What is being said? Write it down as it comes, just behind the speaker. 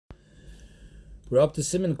We're up to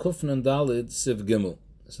Siman Kufnan Dalid Siv Gimel.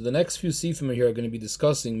 So the next few Sifim here are going to be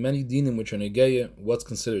discussing many dinim which are negeya, what's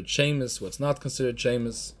considered shemus, what's not considered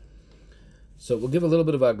shemus. So we'll give a little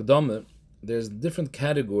bit of akdama. There's different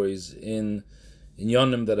categories in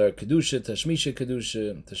yonim that are kedusha,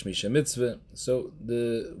 tashmisha mitzvah. So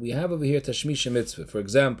we have over here tashmisha mitzvah. For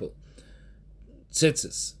example,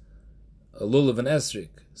 tzitzis, a lulav and esrik,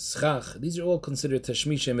 schach. These are all considered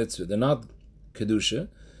tashmisha mitzvah. They're not kedusha.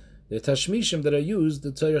 They're tashmishim that are used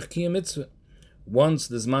the tzarech kiyam mitzvah. Once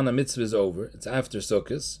the zman mitzvah is over, it's after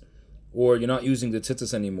sukkos, or you're not using the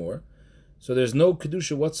tzitzis anymore, so there's no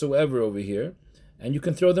kedusha whatsoever over here, and you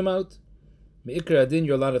can throw them out. Me'ikra adin,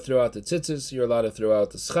 you're allowed to throw out the tzitzis, you're allowed to throw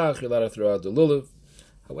out the schach, you're allowed to throw out the lulav.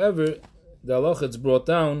 However, the halacha it's brought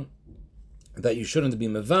down that you shouldn't be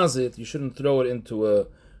mevazit, you shouldn't throw it into a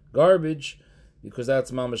garbage, because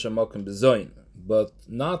that's mamash hamakom bezoin. But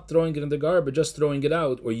not throwing it in the garbage, just throwing it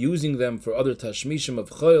out, or using them for other tashmishim of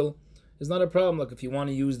chayil, is not a problem. Like if you want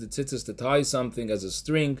to use the tzitzis to tie something as a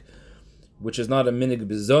string, which is not a minig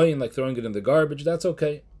bezoin, like throwing it in the garbage, that's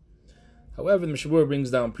okay. However, the Mishabur brings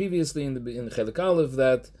down previously in the Chelik Aleph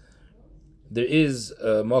that there is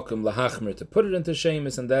a makom lahachmer to put it into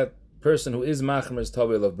shemus, and that person who is machmer is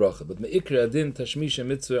tavel of bracha. But me'ikra adin tashmisha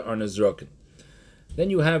mitzvah are nezrokin. Then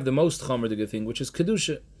you have the most chomer thing, which is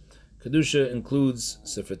kedusha. Kedusha includes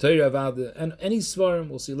Sefer Torah Avada, and any svarim,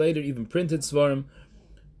 we'll see later, even printed svarim,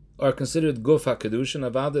 are considered guf ha-kedusha, and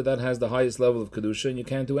Avada, that has the highest level of kedusha, and you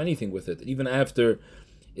can't do anything with it. Even after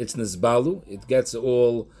it's nizbalu, it gets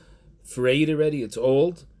all frayed already, it's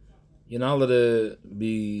old, you're not allowed to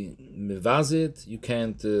be mivazit, you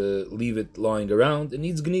can't leave it lying around, it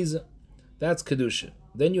needs gniza. That's kedusha.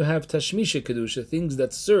 Then you have tashmisha kedusha, things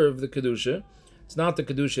that serve the kedusha. It's not the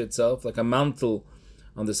kedusha itself, like a mantle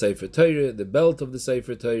on the Sefer Torah, the belt of the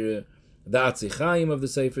Sefer Torah, the atzichayim of the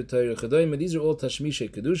Sefer Torah, chadayim. These are all tashmisha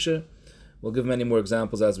kedusha. We'll give many more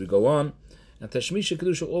examples as we go on. And tashmisha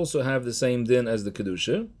kedusha also have the same din as the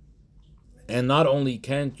kedusha. And not only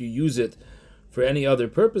can't you use it for any other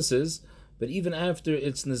purposes, but even after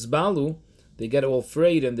it's nizbalu, they get all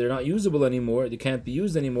frayed and they're not usable anymore. They can't be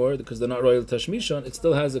used anymore because they're not royal tashmishan. It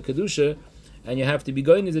still has a kedusha, and you have to be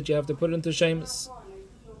going that you have to put it into shemus.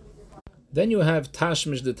 Then you have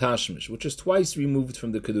tashmish the tashmish, which is twice removed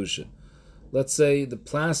from the kedusha. Let's say the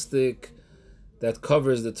plastic that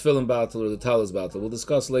covers the tefillin bottle or the talis bottle. We'll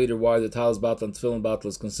discuss later why the talis bottle and tefillin bottle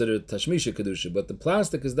is considered tashmisha kedusha, but the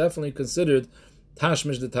plastic is definitely considered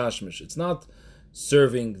tashmish the tashmish. It's not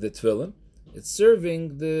serving the tefillin; it's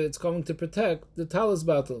it's going to protect the talis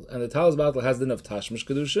bottle, and the talis bottle has enough tashmish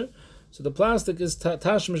kedusha, so the plastic is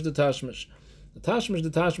tashmish the tashmish. The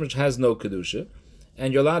tashmish has no kedusha,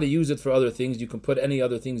 and you're allowed to use it for other things. You can put any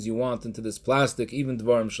other things you want into this plastic, even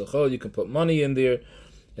dvarim shalchol. You can put money in there.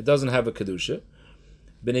 It doesn't have a kedusha.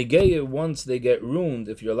 Benegeya, once they get ruined,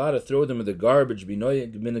 if you're allowed to throw them in the garbage, that's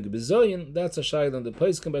a shayla. The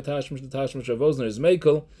place can by tashmish the tashmish Rav Osner is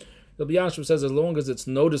mekel. The B'yashv says as long as it's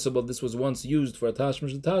noticeable this was once used for a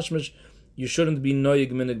tashmish the tashmish, you shouldn't be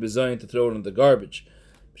noyig minig bezayin to throw it in the garbage.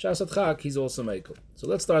 B'shas chak, he's also mekel. So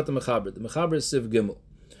let's start the mechaber. The mechaber is Siv Gimel.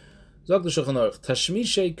 Zog the Shulchan Aruch,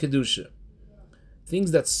 tashmishay kedusha, things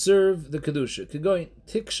that serve the kedusha. Kegoin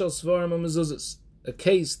tikshal svarim mezuzas, a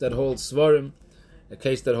case that holds svarim, a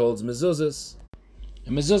case that holds mezuzas. A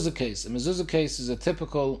mezuzah case is a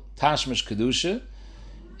typical tashmish kedusha.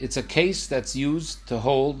 It's a case that's used to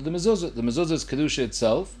hold the mezuzah. The mezuzah is kedusha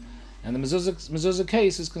itself, and the mezuzah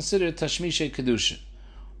case is considered tashmishay kedusha,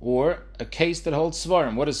 or a case that holds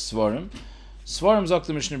svarim. What is svarim? Svarim, zok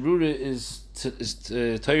the Mishnah Brura, is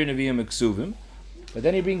Torah Nevi'im Eksuvim, but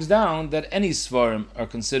then he brings down that any svarim are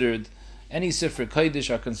considered, any sifra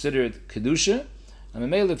kodesh are considered kedusha, and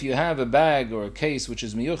mele if you have a bag or a case which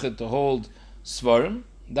is miyuched to hold svarim,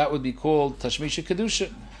 that would be called tashmisha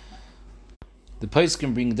kedusha. The Pais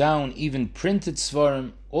can bring down even printed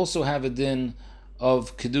svarim, also have a din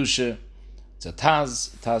of kedusha. It's a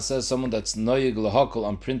taz. Taz says someone that's noyeg lahakol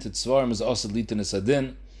on printed svarim is also litenis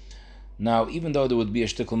adin. Now, even though there would be a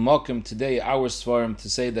shtickl mokim today, our svarim, to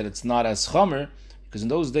say that it's not as chamer, because in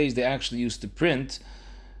those days they actually used to print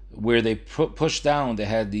where they push down, they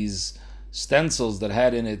had these stencils that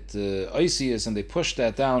had in it oisius, and they pushed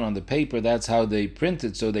that down on the paper. That's how they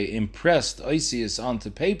printed, so they impressed oisius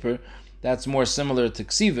onto paper. That's more similar to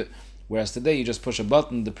ksiva, whereas today you just push a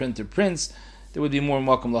button, the printer prints. There would be more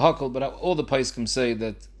mokum lahakol, but all the paiskim say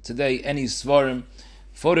that today any svarim,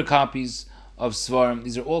 photocopies of svarim,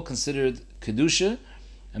 these are all considered kedusha,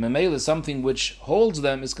 and memela, something which holds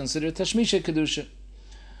them, is considered tashmisha kedusha.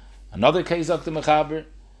 Another case of the mechaber,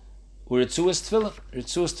 or Ritzuas tefillin.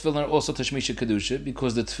 Ritzuas tefillin are also tashmisha kedusha,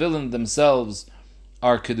 because the tefillin themselves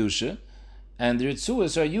are kedusha, and the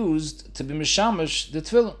ritzuas are used to be mishamash the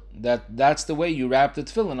tefillin. That's the way you wrap the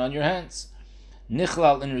tefillin on your hands.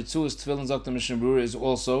 Nichlal in ritzuas tefillin, Zok the Mishnah Berura, is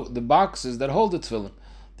also the boxes that hold the tefillin.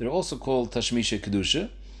 They're also called tashmisha kedusha.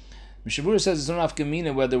 Mishnah Berura says it's not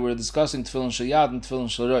afkamina whether we're discussing tefillin shayad and tefillin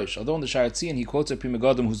shalosh. Although in the Sharatzian he quotes a Pri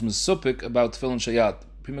Megadim who's mesupik about tefillin shayad.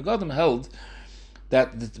 Pri Megadim held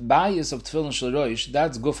that the bias of tefillin shalosh,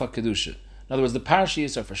 that's gufa kedusha. In other words, the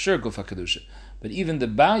parshiyos are for sure gufa kedusha. But even the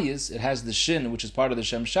bias, it has the shin, which is part of the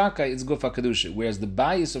shem shakai, it's gufa kedusha. Whereas the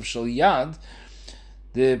bias of shalyad,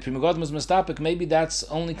 the Pri Megadim is mistapik, maybe that's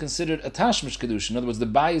only considered a tashmish kedusha. In other words, the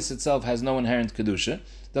bias itself has no inherent kedusha,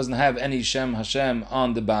 doesn't have any shem Hashem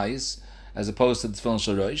on the bias, as opposed to the tefillin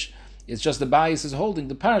shalosh. It's just the bias is holding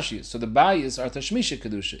the parshiyos. So the bias are tashmisha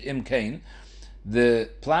kedusha. Im kain, the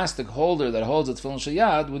plastic holder that holds the tefillin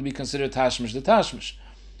shayad would be considered tashmish the tashmish.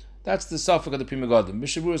 That's the suffix of the Pri Megadim.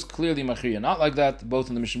 Mishnah Berura is clearly machriya, not like that. Both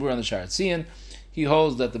in the Mishnah Berura and the Sharatzian, he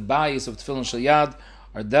holds that the bias of tefillin shayad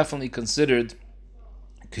are definitely considered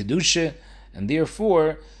kedusha, and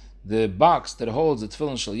therefore the box that holds the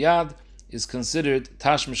tefillin shayad is considered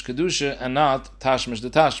tashmish kedusha and not tashmish the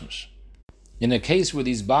tashmish. In a case where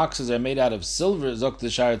these boxes are made out of silver, Zok the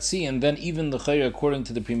Sharatzian, then even the Chayr, according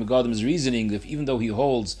to the Pri Megadim's reasoning, if even though he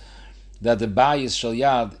holds that the bias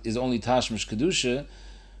shalyad is only tashmish kedusha,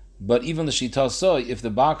 but even the shitasoi, if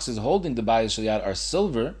the boxes holding the bias shalyad are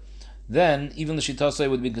silver, then even the shitasoi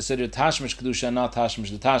would be considered tashmish kedusha and not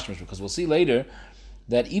tashmish the tashmish, because we'll see later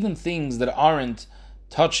that even things that aren't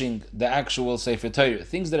touching the actual Sefer Torah,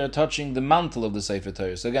 things that are touching the mantle of the Sefer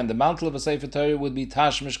Torah. So again, the mantle of a Sefer Torah would be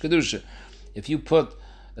tashmish kedusha. If you put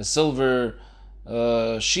a silver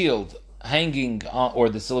shield hanging on, or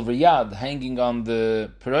the silver yad hanging on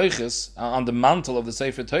the peroiches, on the mantle of the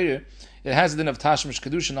Sefer Torah, it has the din of tashmish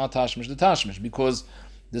kedusha, not tashmish the tashmish, because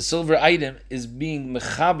the silver item is being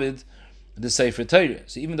mechabed the Sefer Torah.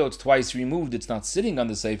 So even though it's twice removed, it's not sitting on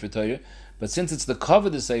the Sefer Torah, but since it's the cover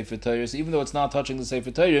of the Sefer Torah, so even though it's not touching the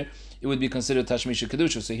Sefer Torah, it would be considered tashmisha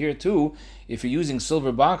kedusha. So here too, if you're using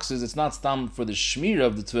silver boxes, it's not stam for the shmir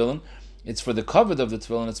of the tefillin, it's for the cover of the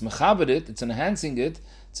tefillin, it's mechabed it, it's enhancing it,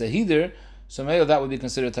 it's a hider, so maybe that would be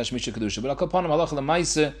considered tashmisha kedusha. But akapanim halacha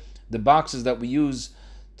lemaisa, the boxes that we use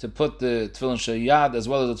to put the tefillin shayad as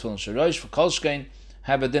well as the tefillin sharosh for kolshkein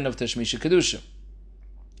have a din of tashmisha kedusha.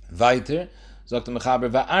 Weiter, sagt the mechaber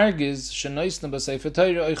va'argiz shenoisna b'sefer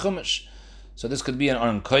Torah oy chumash. So this could be an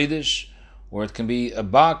Aron Kodesh, or it can be a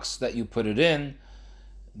box that you put it in.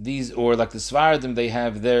 These, or like the Svardim, they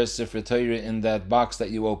have their Sefer Torah in that box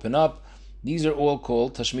that you open up. These are all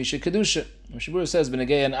called Tashmisha Kedusha. Mishnah Berura says,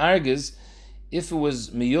 Benegay and Argiz, if it was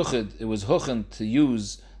miyuchid, it was huchen to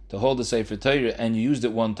use, to hold the Sefer Torah, and you used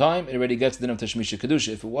it one time, it already gets the din of Tashmisha Kedusha.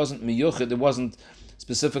 If it wasn't miyuchid, it wasn't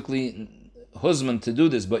specifically husman to do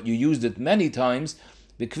this, but you used it many times,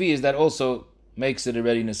 the kvi is that also makes it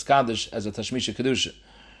already niskadish as a tashmisha kedusha.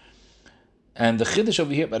 And the chiddush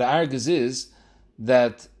over here by the argiz is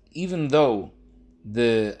that even though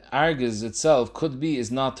the argiz itself is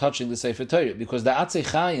not touching the Sefer Torah, because the atzei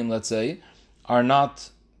chayim, let's say, are not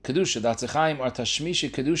kedusha. The atzei chayim are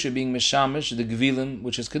tashmisha kedusha, being mishamish the gvilim,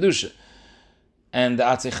 which is kedusha, and the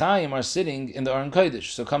atzei chayim are sitting in the Aron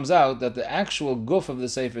Kodesh. So it comes out that the actual guf of the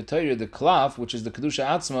Sefer Torah, the klaf, which is the kedusha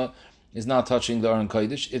atzma, is not touching the Aron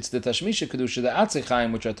Kodesh. It's the Tashmisha Kedusha, the Atzei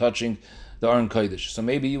Chaim, which are touching the Aron Kodesh. So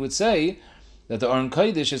maybe you would say that the Aron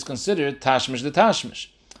Kodesh is considered Tashmish the Tashmish.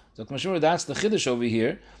 So that's the Chiddush over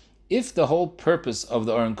here. If the whole purpose of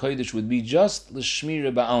the Aron Kodesh would be just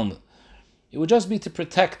L'Shmira Ba'alma, it would just be to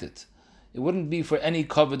protect it. It wouldn't be for any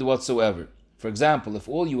covered whatsoever. For example, if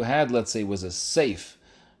all you had, let's say, was a safe,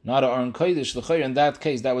 not an Aron Kodesh, l'chayr, in that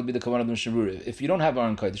case, that would be the Kavanah of the Mishnah Berura. If you don't have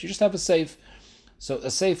Aron Kodesh, you just have a safe. So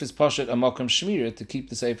a safe is pashat a makam shmira, to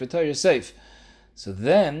keep the Sefer Torah safe. So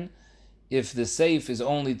then, if the safe is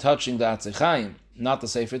only touching the Atzei Chaim, not the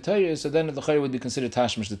Sefer Torah, so then the Chayr would be considered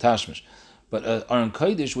tashmish the tashmish. But Aron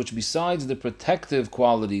Kodesh, which besides the protective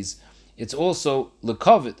qualities, it's also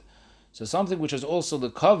lekovid. So something which is also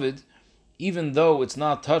lekovid, even though it's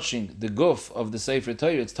not touching the guf of the Sefer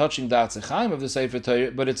Torah, it's touching the Atzei Chaim of the Sefer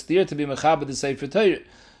Torah, but it's there to be mechabed the Sefer Torah.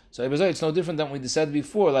 So it's no different than what we said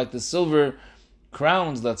before, like the silver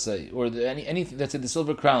crowns, let's say, or anything, let's say the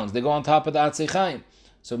silver crowns, they go on top of the Atzei Chaim.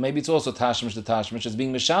 So maybe it's also tashmish the tashmish, as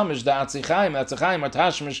being mishamish the Atzei Chaim. Atzei Chaim are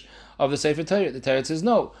tashmish of the Sefer Torah. The Torah says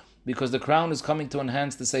no, because the crown is coming to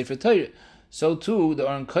enhance the Sefer Torah. So too, the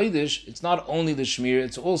Aron Kodesh, it's not only the shmir,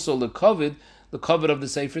 it's also the covet of the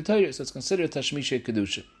Sefer Torah. So it's considered tashmisha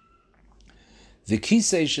kedusha. The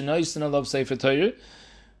kisei shenoisen alav Sefer Torah,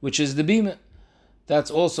 which is the bima,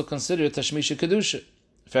 that's also considered tashmisha kedusha.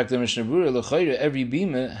 fact, the Mishnah Berura, every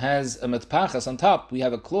bima has a metpachas on top. We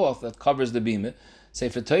have a cloth that covers the bima.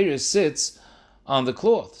 Sefer Torah sits on the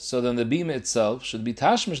cloth. So then the bima itself should be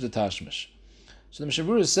tashmish the tashmish. So the Mishnah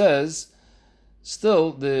Berura says,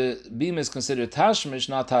 still the bima is considered tashmish,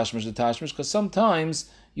 not tashmish the tashmish, because sometimes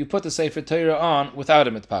you put the Sefer Torah on without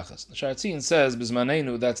a mitpachas. The Sharatzin says,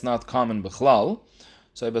 Bizmanenu, that's not common b'chlal.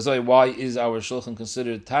 So why is our shulchan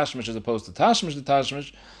considered tashmish as opposed to tashmish the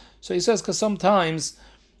tashmish? So he says, because sometimes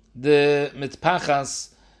the mitpachas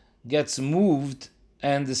gets moved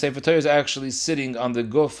and the Sefer Torah is actually sitting on the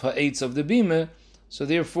guf ha'etz of the bima, so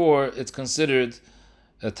therefore it's considered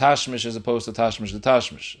a tashmish as opposed to tashmish the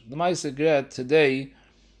tashmish. The Ma'aseh Gret today,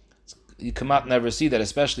 you cannot never see that,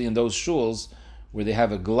 especially in those shuls where they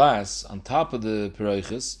have a glass on top of the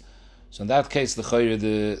peroiches. So in that case, the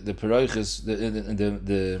peroiches,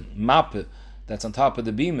 the mappe that's on top of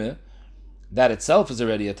the bima, that itself is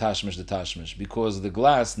already a tashmish the tashmish, because the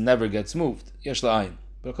glass never gets moved. Yesh la'ayin.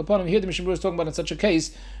 But upon him here, the Mishnah Berura is talking about in such a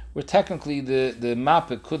case where technically the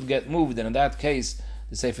mappe could get moved, and in that case,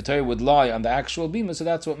 the Sefer Torah would lie on the actual bima, so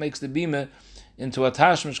that's what makes the bima into a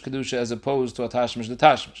tashmish kedusha as opposed to a tashmish the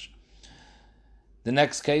tashmish. The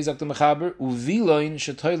next case, Dr. Mechaber, uviloin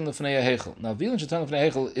shetoilin lefnei hechel. Now, viloin shetoilin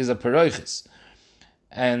lefnei hechel is a peroiches,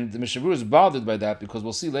 and the Mishnah Berura is bothered by that because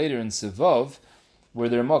we'll see later in Sivov where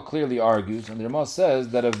the Ramah clearly argues, and the Ramah says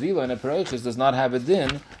that a viloin, a peroiches, does not have a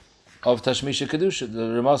din of tashmisha kedusha.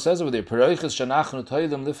 The Ramah says over there, peroiches shanachnu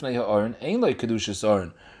toilim lifnei ha'aron ein like kedushas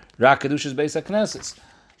aron, rak kedushas beis hakneses.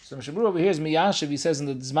 So Mishnah Berura over here is miyashiv. He says in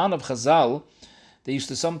the Zman of Chazal, they used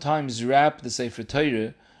to sometimes wrap the Sefer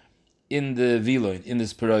Torah in the viloin, in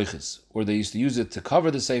this peroiches, or they used to use it to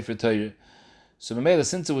cover the Sefer Torah. So Mamela,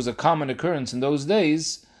 since it was a common occurrence in those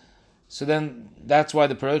days, so then that's why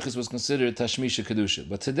the peroiches was considered tashmisha kedusha.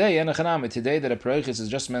 But today, today that a peroiches is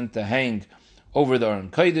just meant to hang over the Aron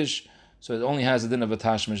Kodesh, so it only has a din of a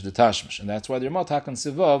tashmish the tashmish, and that's why the Ramah Takan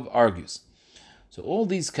Sivav argues. So all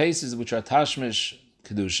these cases which are tashmish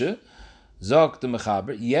kedusha, zok the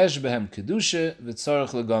mechaber yesh behem kedusha v'tzarich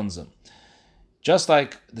legonzam. Just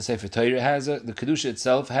like the Sefer Torah has the kedusha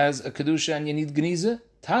itself has a kedusha, and you need geniza,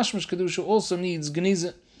 tashmish kedusha also needs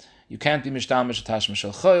geniza. You can't be mishtamish tashmish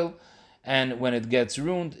al choil, and when it gets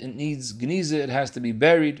ruined, it needs geniza. It has to be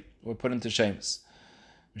buried or put into shemus.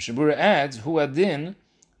 Mishnah Berura adds hu adin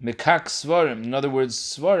mekak svarim. In other words,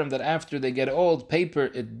 svarim that after they get old, paper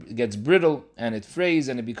it gets brittle and it frays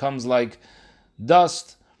and it becomes like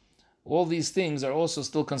dust. All these things are also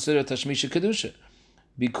still considered tashmisha kedusha,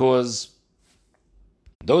 because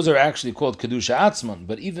those are actually called kedusha atzman.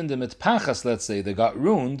 But even the mitpachas, let's say, they got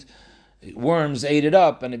ruined, worms ate it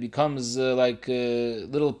up, and it becomes like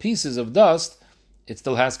little pieces of dust. It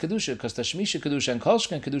still has kedusha, because tashmisha kedusha and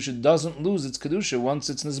kolshkan kedusha doesn't lose its kedusha once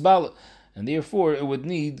it's nizbala, and therefore it would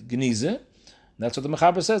need geniza. That's what the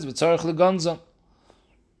Mechaber says, v'tzarich legonza.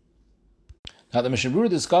 Now the Mishnah Berura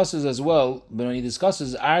discusses as well, but when he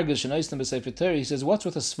discusses argish and oistam b'sefer Torah, he says, what's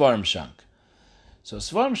with a svarim shank? So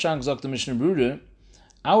svarim shank, zok the Mishnah Berura,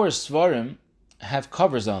 our svarim have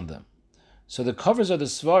covers on them. So the covers of the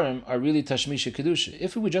svarim are really tashmisha kedusha.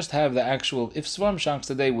 If we would just have the actual, if svarim shanks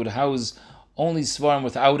today would house only svarim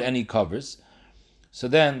without any covers, so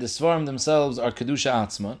then the svarim themselves are kedusha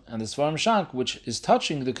atzman, and the svarim shank, which is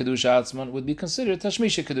touching the kedusha atzman, would be considered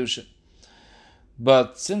tashmisha kedusha.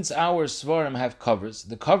 But since our svarim have covers,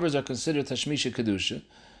 the covers are considered tashmisha kedusha,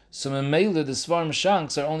 so memela the svarim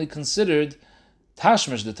shanks are only considered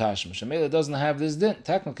tashmish the tashmish. Memela doesn't have this din.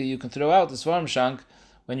 Technically, you can throw out the svarim shank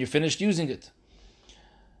when you're finished using it.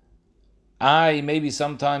 Maybe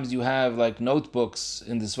sometimes you have like notebooks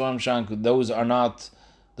in the svarim shank. Those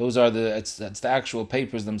are the actual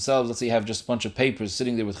papers themselves. Let's say you have just a bunch of papers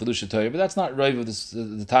sitting there with chedusha Torah, but that's not rov of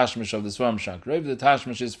the tashmish of the svarim shank. Rov of the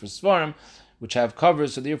tashmish is for svarim which have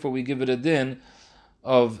covers, so therefore we give it a din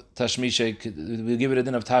of tashmisha. We give it a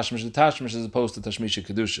din of tashmish the tashmish as opposed to tashmisha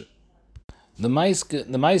kedusha. The mice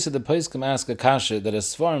of the poskim ask a kasha that a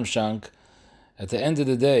svarim shank, at the end of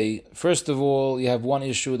the day, first of all, you have one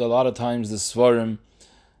issue that a lot of times the svarim,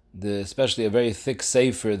 especially a very thick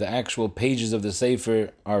sefer, the actual pages of the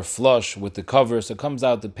sefer are flush with the cover, so it comes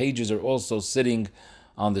out the pages are also sitting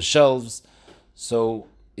on the shelves, so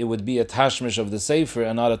it would be a tashmish of the sefer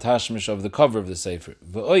and not a tashmish of the cover of the sefer.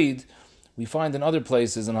 V'oid, we find in other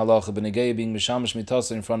places in halacha b'negei being mishamish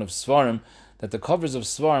mitasa in front of svarim, that the covers of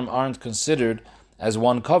svarim aren't considered as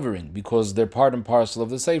one covering, because they're part and parcel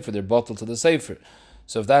of the sefer, they're bottled to the sefer.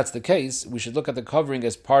 So if that's the case, we should look at the covering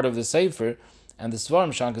as part of the sefer, and the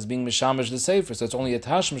svarim shank is being mishamish the sefer, so it's only a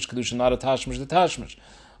tashmish kedusha, not a tashmish the tashmish.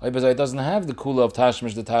 It doesn't have the kula of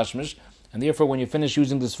tashmish the tashmish, and therefore when you finish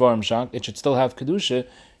using the Svarim Shank, it should still have Kedusha,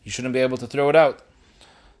 you shouldn't be able to throw it out.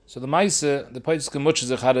 So the Maisa, the Paiskim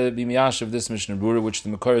Muchazach had to be Miyashav this Mishnah Brura, which the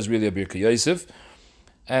Makar is really a Birka Yosef.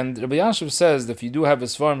 And Rabbi Yashav says that if you do have a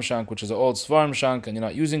Svarim Shank, which is an old Svarim Shank, and you're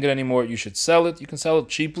not using it anymore, you should sell it. You can sell it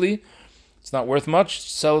cheaply. It's not worth much.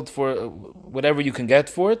 Sell it for whatever you can get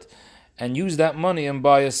for it, and use that money and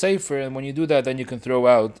buy a safer. And when you do that, then you can throw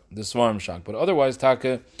out the Svarim Shank. But otherwise,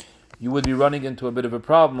 Taka, you would be running into a bit of a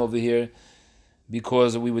problem over here,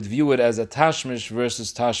 because we would view it as a Tashmish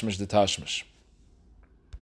versus Tashmish the Tashmish.